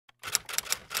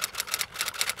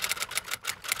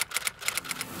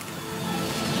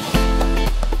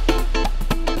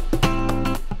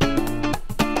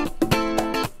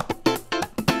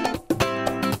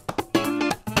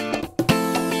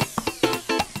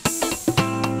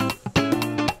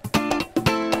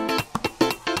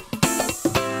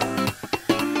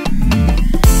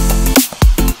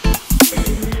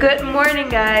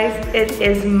morning, guys. It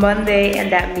is Monday,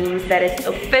 and that means that it's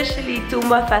officially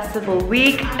Tumba Festival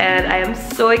week, and I am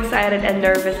so excited and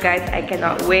nervous, guys. I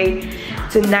cannot wait.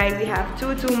 Tonight we have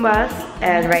 2 Tumbas,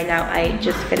 and right now I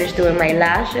just finished doing my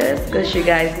lashes because you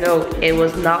guys know it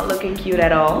was not looking cute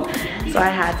at all, so I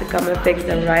had to come and fix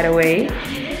them right away.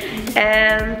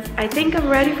 And I think I'm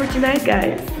ready for tonight,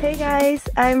 guys. Hey guys,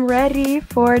 I'm ready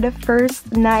for the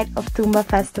first night of Tumba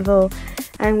Festival.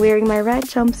 I'm wearing my red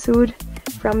jumpsuit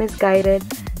from Misguided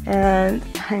and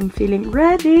I'm feeling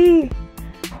ready.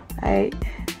 I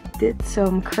did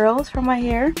some curls from my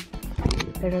hair.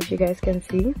 I don't know if you guys can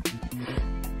see.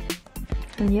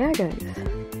 And yeah, guys.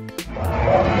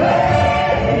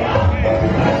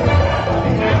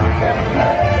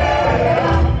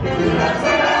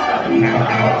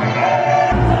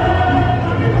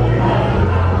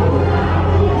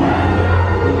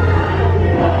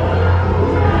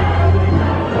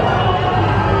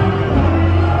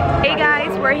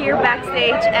 We're here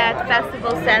backstage at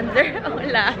Festival Center.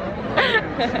 Hola.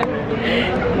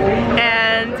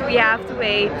 And we have to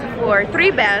wait for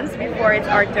 3 bands before it's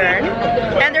our turn.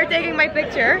 And they're taking my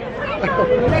picture.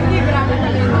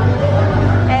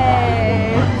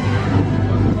 Hey.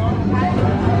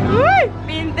 Uy,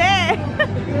 pinte.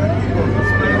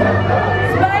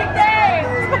 Spike day.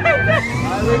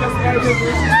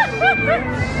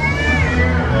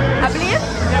 Ablis?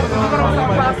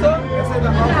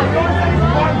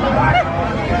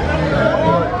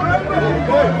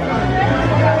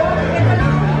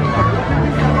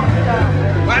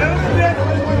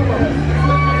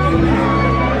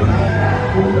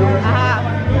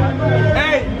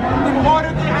 Hey,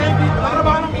 TeamOreo tem aí,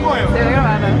 trabalhando com eu.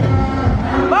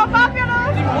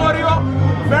 TeamOreo,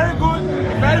 very good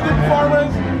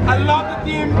performance. I love the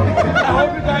team. I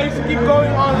hope you guys keep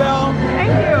going on well. Thank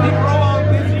you. Keep Roald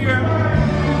this year.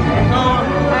 So,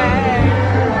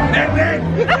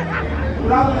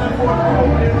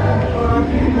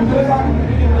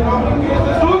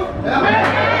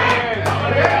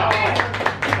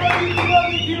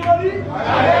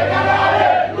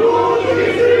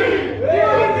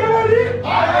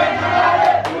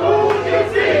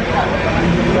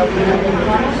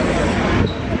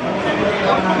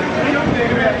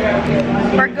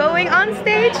 we're going on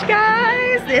stage,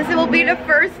 guys. This will be the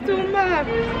first Tumba.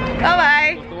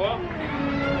 Bye-bye.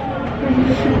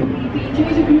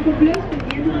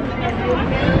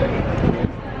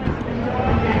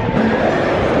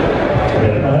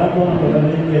 Preparamos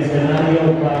totalmente el escenario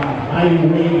para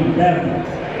highway interno.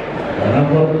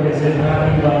 Preparamos el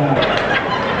escenario para...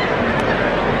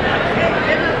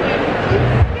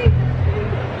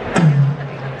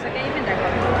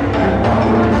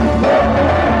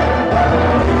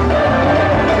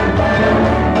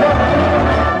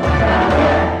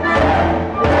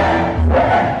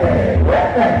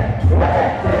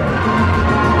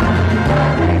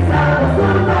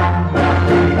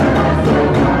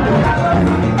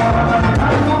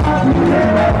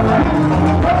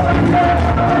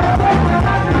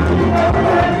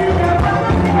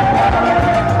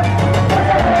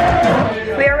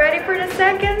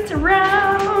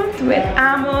 with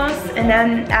Amos, and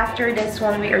then after this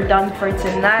one we are done for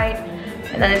tonight,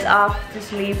 and then it's off to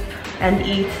sleep and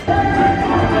eat.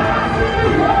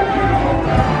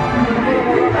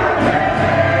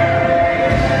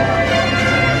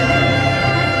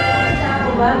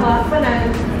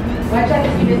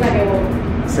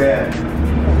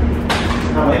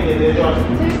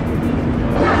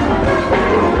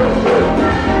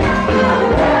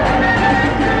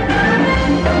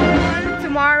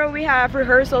 Tomorrow we have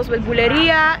rehearsals with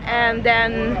Buleria, and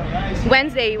then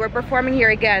Wednesday we're performing here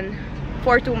again,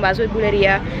 4 Tumbas with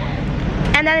Buleria.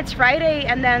 And then it's Friday,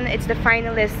 and then it's the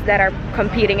finalists that are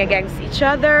competing against each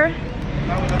other.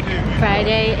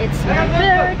 Friday, it's my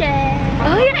birthday.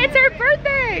 Oh yeah, it's her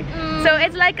birthday! So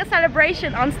it's like a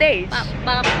celebration on stage.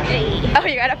 Oh,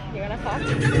 you gotta talk?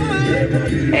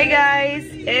 Hey guys,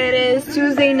 it is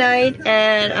Tuesday night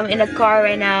and I'm in a car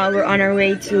right now. We're on our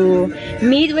way to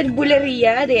meet with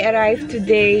Buleria. They arrived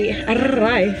today.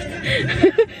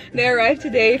 They arrived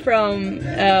today from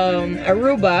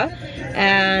Aruba,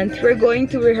 and we're going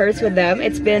to rehearse with them.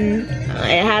 It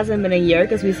hasn't been a year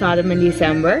because we saw them in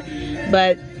December,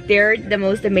 but they're the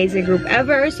most amazing group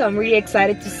ever, so I'm really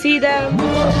excited to see them.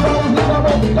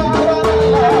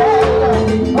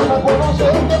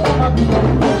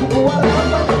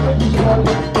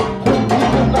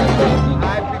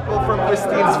 hi people from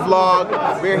Cristine's vlog.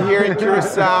 We're here in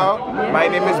Curaçao. My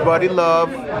name is Buddy Love.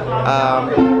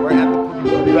 We're at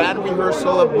the band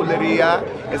rehearsal of Buleria.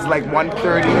 It's like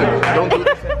 1:30. Don't do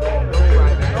this.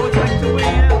 Oh, it's like 2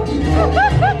 a.m.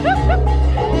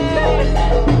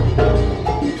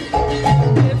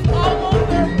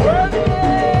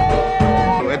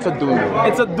 a dundu?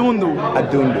 It's a dundu. A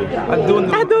dundu. A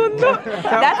dundu. Adundu.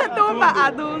 That's a tumba,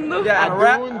 adundu. Yeah, A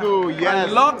dundu, yes.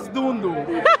 And logs dundu.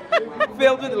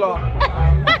 Filled with log.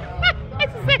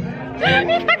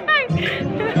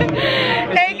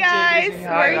 Hey guys,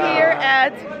 we're here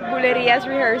at Buleria's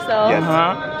rehearsal. Yes.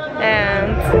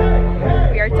 And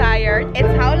we are tired.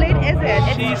 It's how late is it?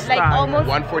 It's She's like tired. almost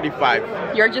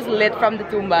 1:45. You're just lit from the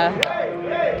tumba.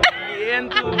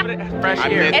 Fresh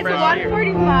I'm air. lit. It's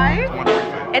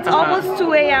 1:45. It's almost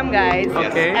 2 a.m. guys.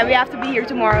 Okay. And we have to be here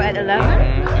tomorrow at 11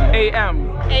 a.m.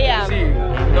 a.m. See,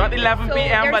 not 11 So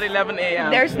p.m. but there's- 11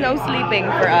 a.m. There's no sleeping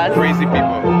for us. Crazy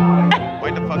people.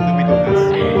 Why the fuck do we do this?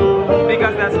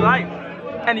 Because that's life.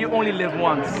 And you only live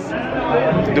once.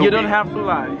 Do you we? don't have to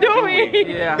lie. Do we?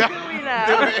 Yeah. Do we now?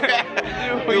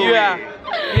 Yeah.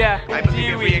 Yeah. I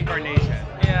believe in reincarnation.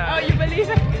 Yeah. Oh, you believe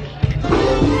it?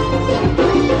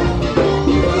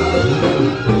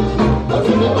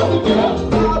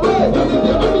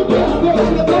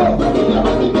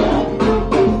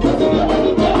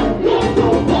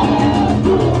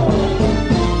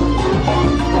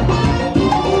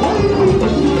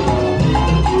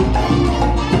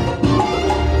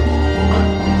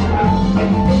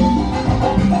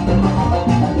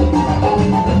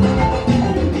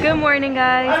 Good morning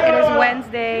guys, it is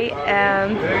Wednesday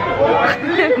and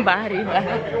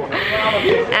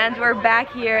and we're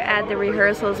back here at the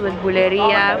rehearsals with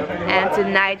Buleria, and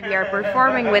tonight we are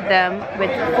performing with them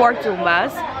with 4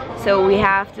 tumbas. So we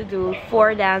have to do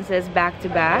 4 dances back to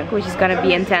back, which is gonna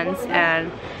be intense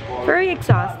and very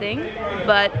exhausting,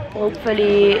 but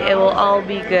hopefully it will all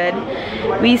be good.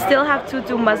 We still have 2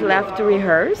 tumbas left to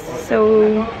rehearse,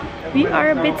 so we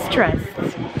are a bit stressed,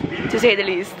 to say the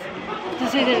least. To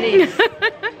say the least.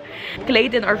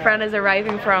 Clayton, our friend, is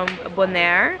arriving from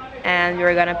Bonaire, and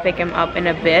we're gonna pick him up in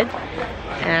a bit.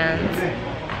 And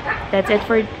that's it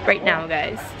for right now,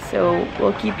 guys. So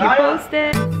we'll keep you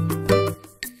posted.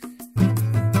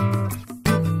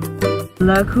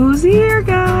 Look who's here,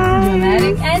 guys!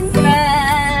 Dramatic entrance.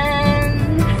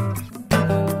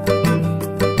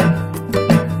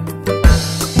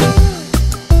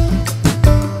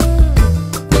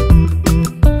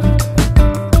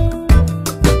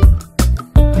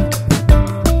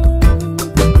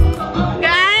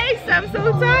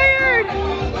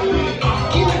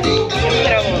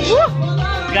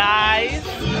 Guys,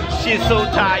 she's so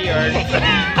tired.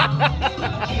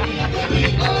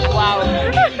 Wow.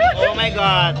 Oh my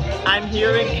god. I'm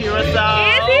here in Curaçao.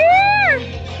 He's here!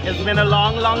 It's been a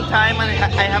long time and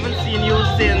I haven't seen you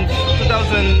since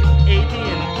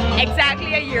 2018.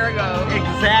 Exactly a year ago.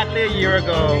 Exactly a year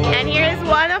ago. And here is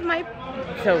one of my...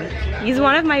 So, he's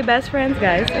one of my best friends,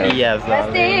 guys. So. Yes,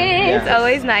 darling. It's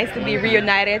always nice to be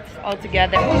reunited all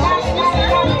together.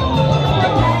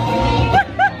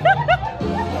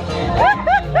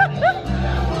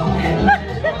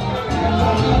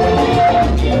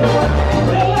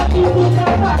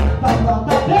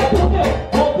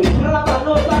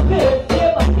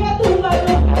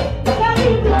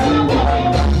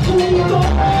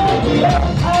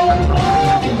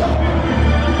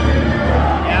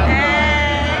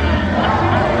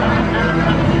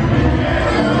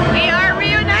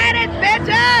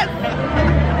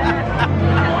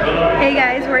 Hey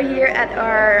guys, we're here at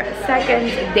our second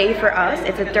day for us.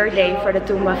 It's a 3rd day for the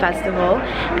Tumba Festival,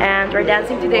 and we're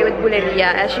dancing today with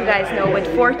Buleria, as you guys know, with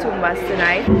 4 Tumbas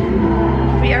tonight.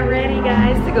 We are ready,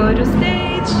 guys, to go to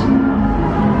stage.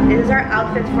 This is our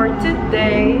outfit for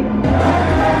today.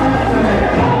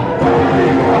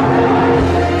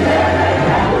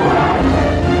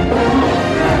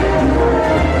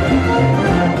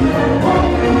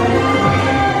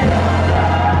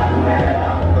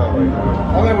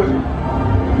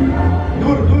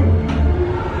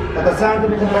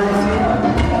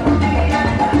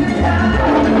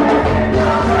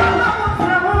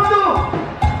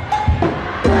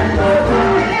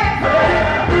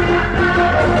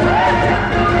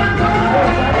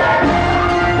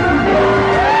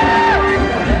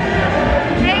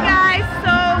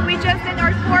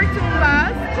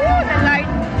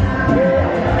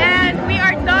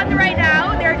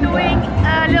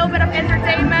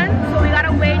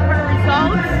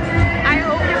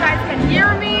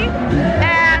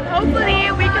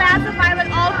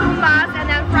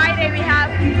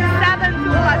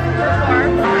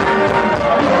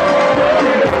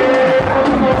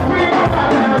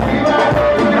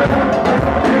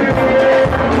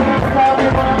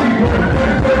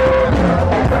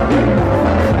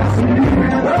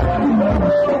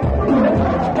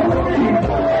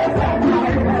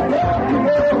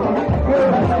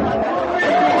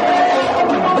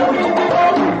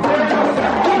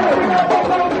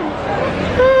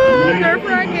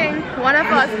 one of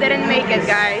us didn't make it,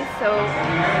 guys. So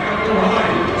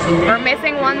we're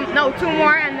missing two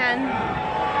more, and then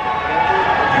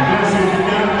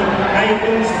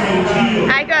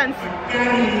Icons.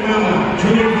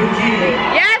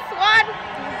 Yes, one.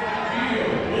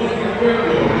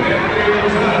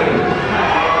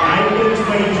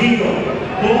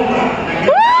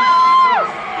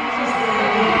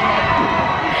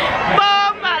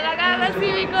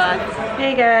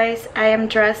 Hey guys, I am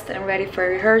dressed and ready for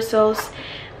rehearsals.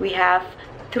 We have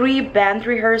 3 band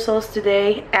rehearsals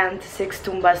today and 6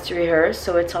 tumbas to rehearse,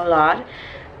 so it's a lot.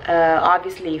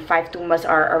 Obviously 5 tumbas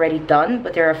are already done,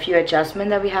 but there are a few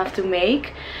adjustments that we have to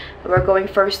make. We're going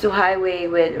first to Highway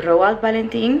with Roald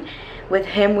Balentien. With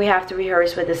him we have to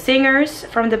rehearse with the singers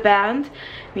from the band.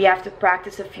 We have to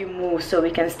practice a few moves so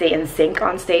we can stay in sync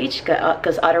on stage,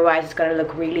 because otherwise it's gonna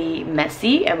look really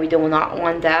messy and we do not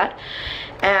want that.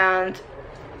 And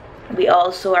we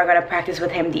also are gonna practice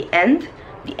with him the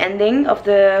ending of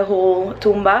the whole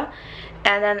tumba.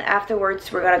 And then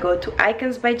afterwards we're gonna go to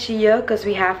Icons by Chia, because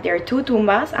we have there 2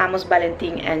 tumbas, Amos,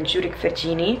 Balentin, and Djuric,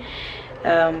 Virginie.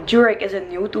 Djuric is a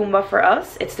new tumba for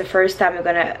us. It's the first time we're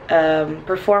gonna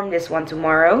perform this one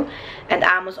tomorrow. And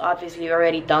Amos obviously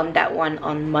already done that one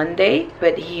on Monday,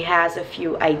 but he has a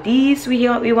few ideas he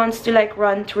wants to like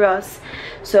run through us.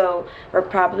 So we're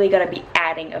probably gonna be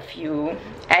adding a few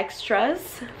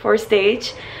extras for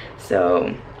stage.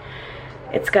 So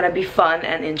it's gonna be fun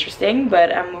and interesting,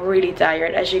 but I'm really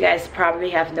tired, as you guys probably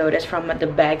have noticed from the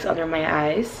bags under my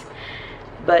eyes.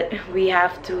 But we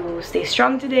have to stay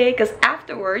strong today, because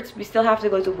afterwards we still have to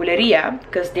go to Buleria,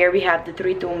 because there we have the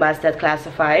 3 tumbas that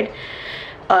classified.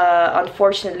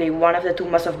 Unfortunately, one of the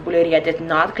tumbas of Buleria did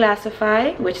not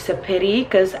classify, which is a pity,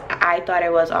 because I thought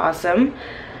it was awesome.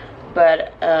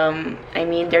 But I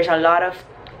mean, there's a lot of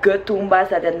good tumbas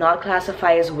that did not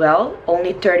classify as well.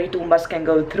 Only 30 tumbas can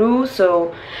go through,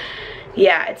 so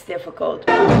yeah, it's difficult.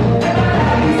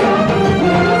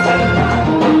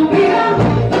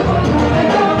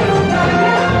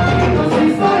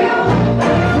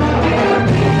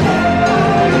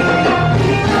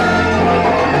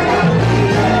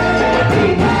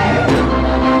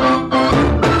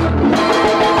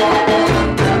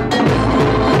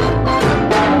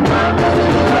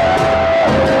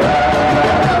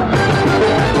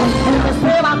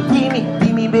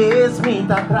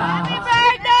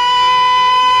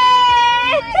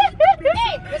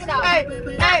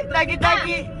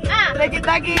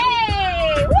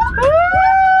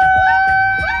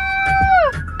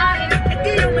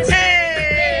 Hey!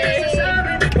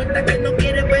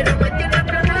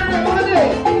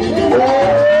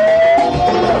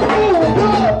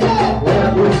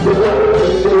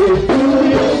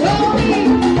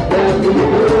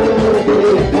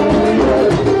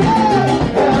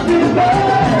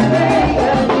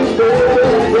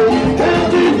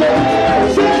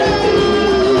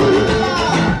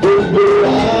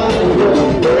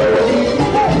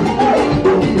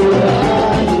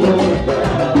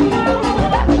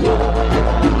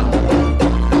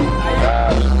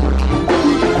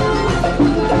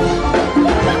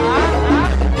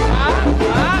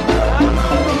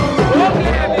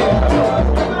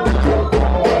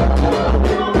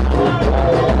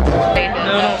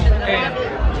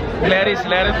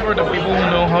 Let it for the people who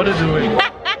know how to do it.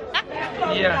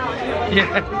 Yeah.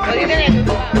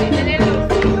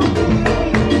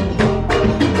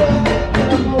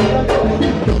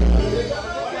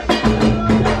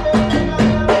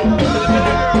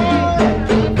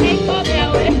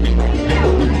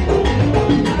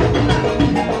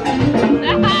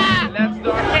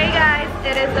 Hey guys,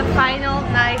 it is the final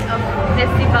night of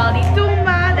Festival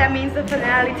Tumba. That means the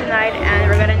finale tonight, and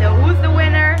we're gonna know who's the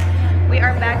winner. We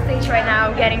are backstage right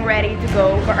now getting ready to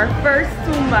go for our first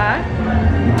tumba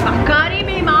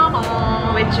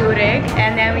with Djuric,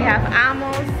 and then we have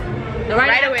Amos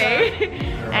right away.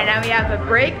 And then we have a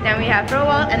break, then we have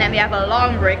Roald, and then we have a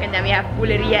long break, and then we have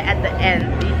Buleria at the end.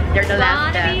 They're the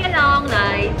last It's gonna be a long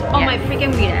night. Oh my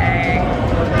freaking birthday.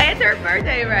 It's her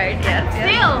birthday, right?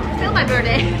 Yes. Still my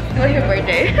birthday. Still your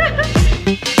birthday.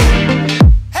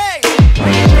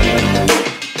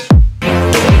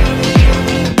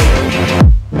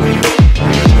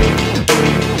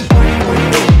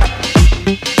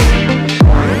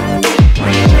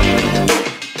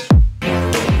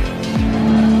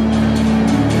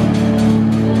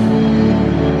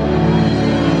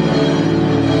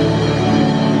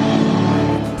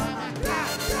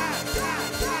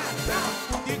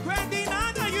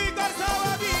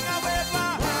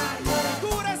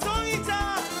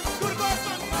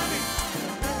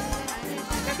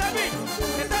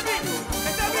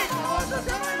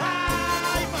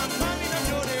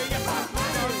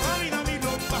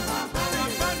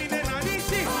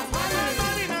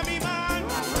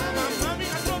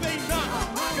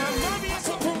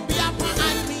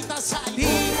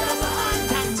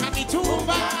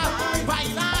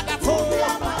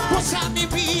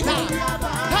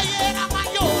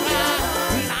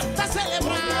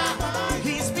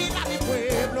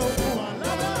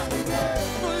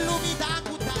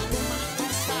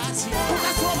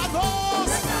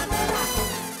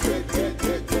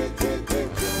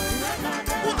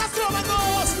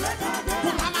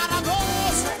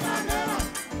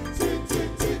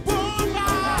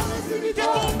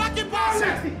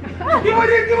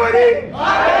 Okay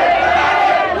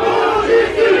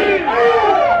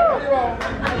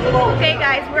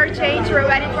guys, we're changed, we're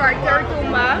ready for our third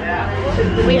tumba.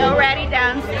 We already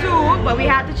danced 2, but we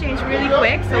had to change really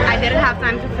quick, so I didn't have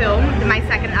time to film my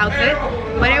second outfit.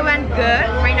 But it went good.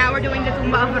 Right now we're doing the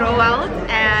tumba of Roald,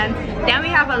 and then we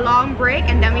have a long break,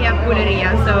 and then we have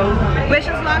Buleria. So wish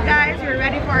us luck guys, we're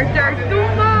ready for our third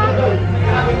tumba.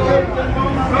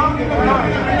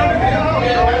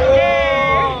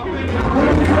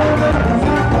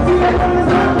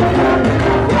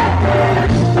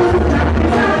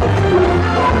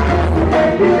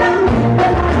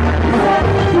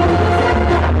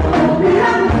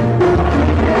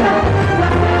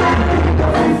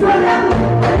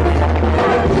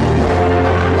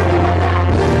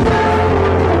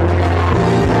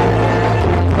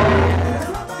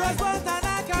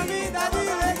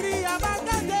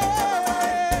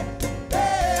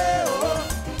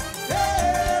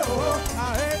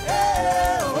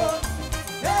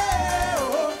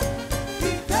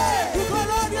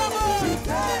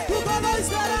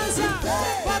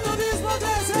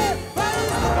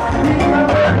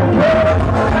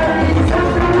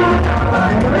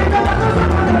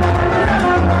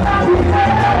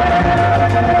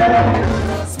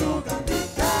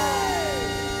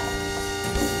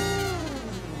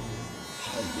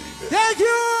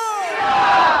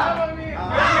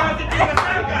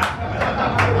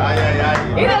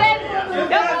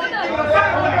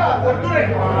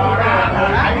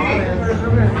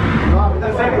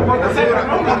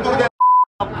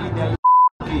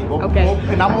 Okay.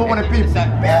 And I'm going to peep.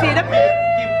 See the peep?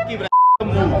 Keep it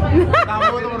move. I'm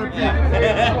going to peep.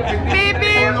 Beep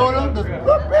beep.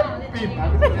 Peep.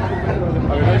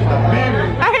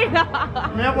 Ay no.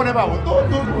 Me voy a poner bajo. Tú.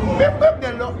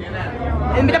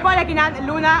 Invita po lagi na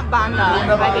Luna Banda.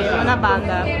 Luna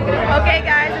Banda. Okay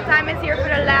guys, the time is here for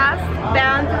the last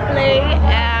band to play,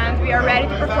 and we are ready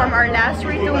to perform our last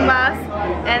 3 tumbas,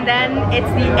 and then it's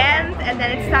the end, and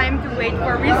then it's time to wait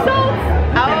for results.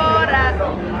 Ahora.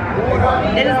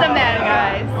 This is the man,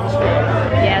 guys.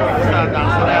 Yes.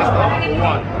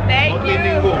 Thank you.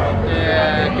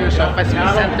 Curaçao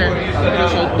Festival Center,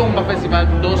 Curaçao Tumba Festival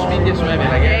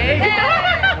 2019.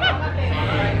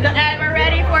 And we're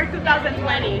ready for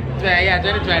 2020. Yeah,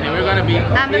 2020. We're gonna be.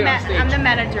 I'm the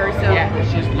manager, so. Yeah,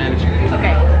 she's the manager.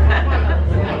 Okay.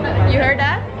 You heard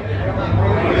that?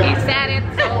 He said it.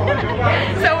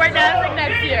 So we're dancing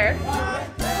next year.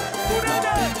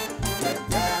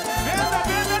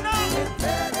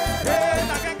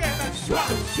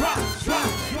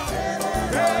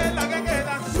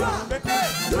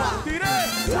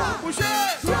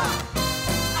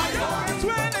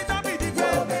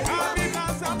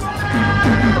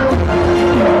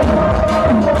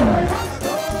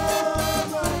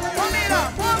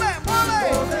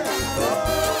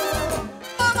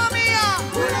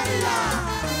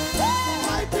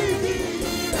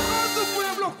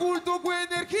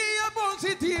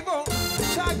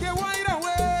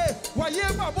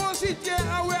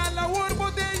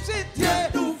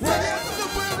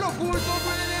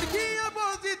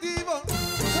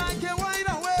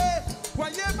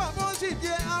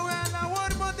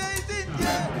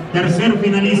 Tercer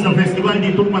finalista Festival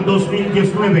de Tumba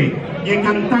 2019, el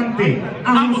cantante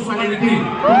Amos Balentin,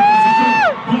 composición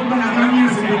Buleria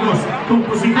Vos,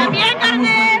 compositor Amos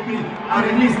Balentin,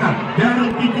 arreglista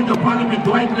Pt.2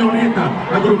 Balentien,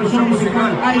 agrupación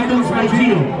musical Items by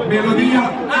Gio, melodía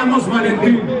Amos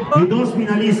Balentin. Y 2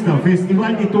 finalistas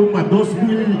Festival de Tumba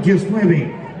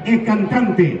 2019, el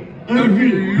cantante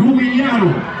Urvin, Luwi,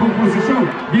 Jano, composición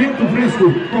Viento Fresco,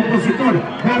 compositor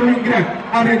Rodrick,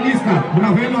 arreglista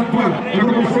Balentin,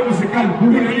 agrupación musical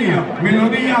Buleria,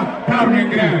 melodía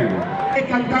Rodrick. El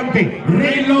cantante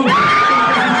Rei di Tumba,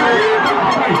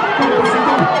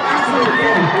 compositor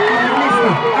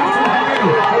arreglista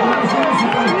agrupación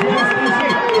musical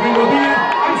melodía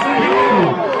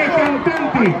el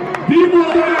cantante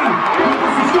Beaumont,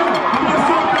 composición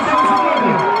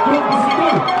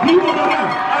compositor Beaumont,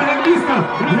 arreglista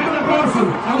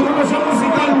agrupación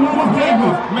musical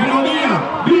melodía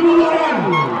Beaumont.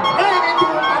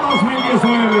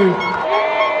 2019.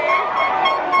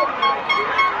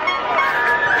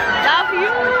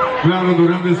 Claro,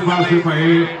 durante espacio para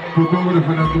ir,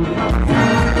 fotógrafo natural.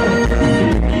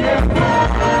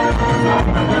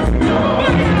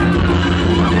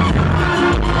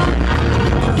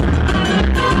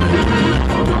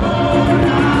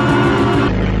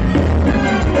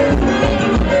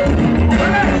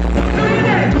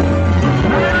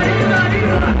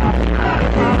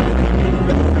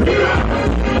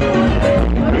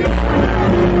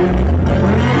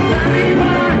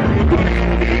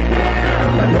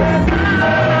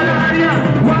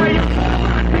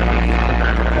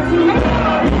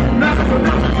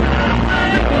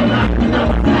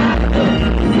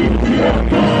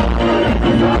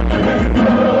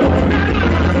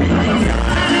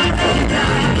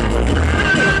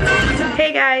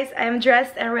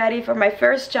 dressed and ready for my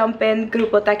first jump in,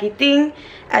 Grupo Taquiting.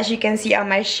 As you can see on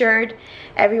my shirt,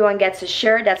 everyone gets a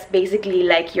shirt. That's basically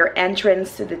like your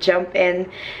entrance to the jump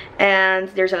in. And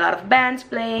there's a lot of bands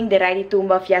playing. The Rei di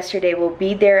Tumba of yesterday will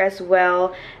be there as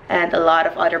well, and a lot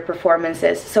of other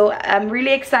performances. So I'm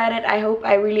really excited. I hope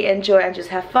I really enjoy and just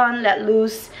have fun, let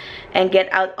loose, and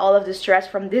get out all of the stress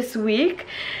from this week.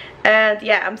 And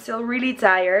yeah, I'm still really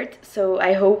tired, so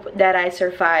I hope that I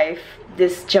survive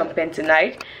this jump in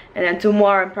tonight. And then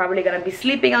tomorrow I'm probably gonna be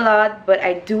sleeping a lot, but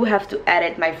I do have to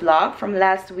edit my vlog from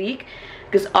last week,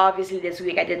 because obviously this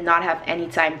week I did not have any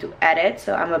time to edit,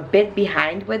 so I'm a bit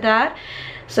behind with that.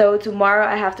 So tomorrow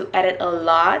I have to edit a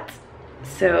lot.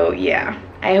 So yeah,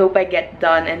 I hope I get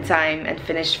done in time and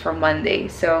finished for Monday.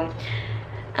 So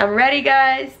I'm ready,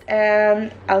 guys,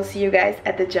 and I'll see you guys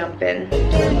at the jump in.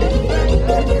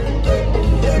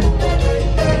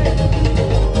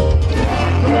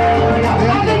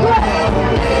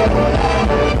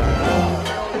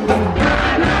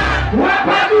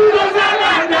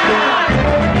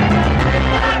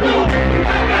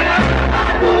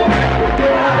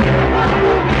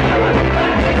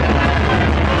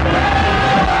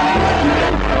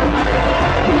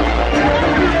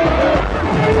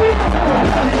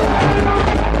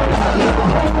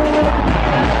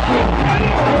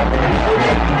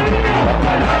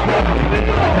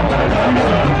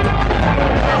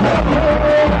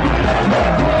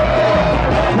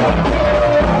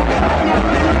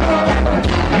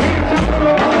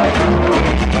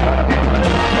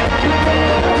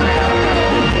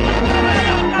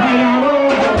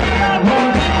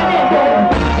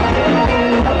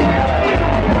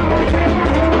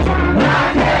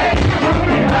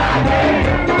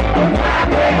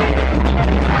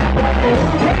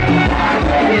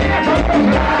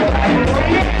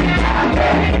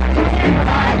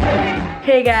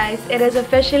 Hey guys, it is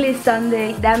officially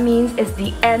Sunday. That means it's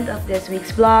the end of this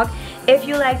week's vlog. If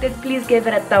you liked it, please give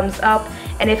it a thumbs up.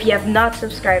 And if you have not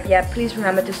subscribed yet, please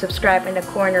remember to subscribe in the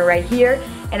corner right here.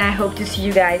 And I hope to see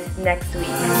you guys next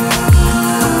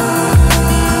week.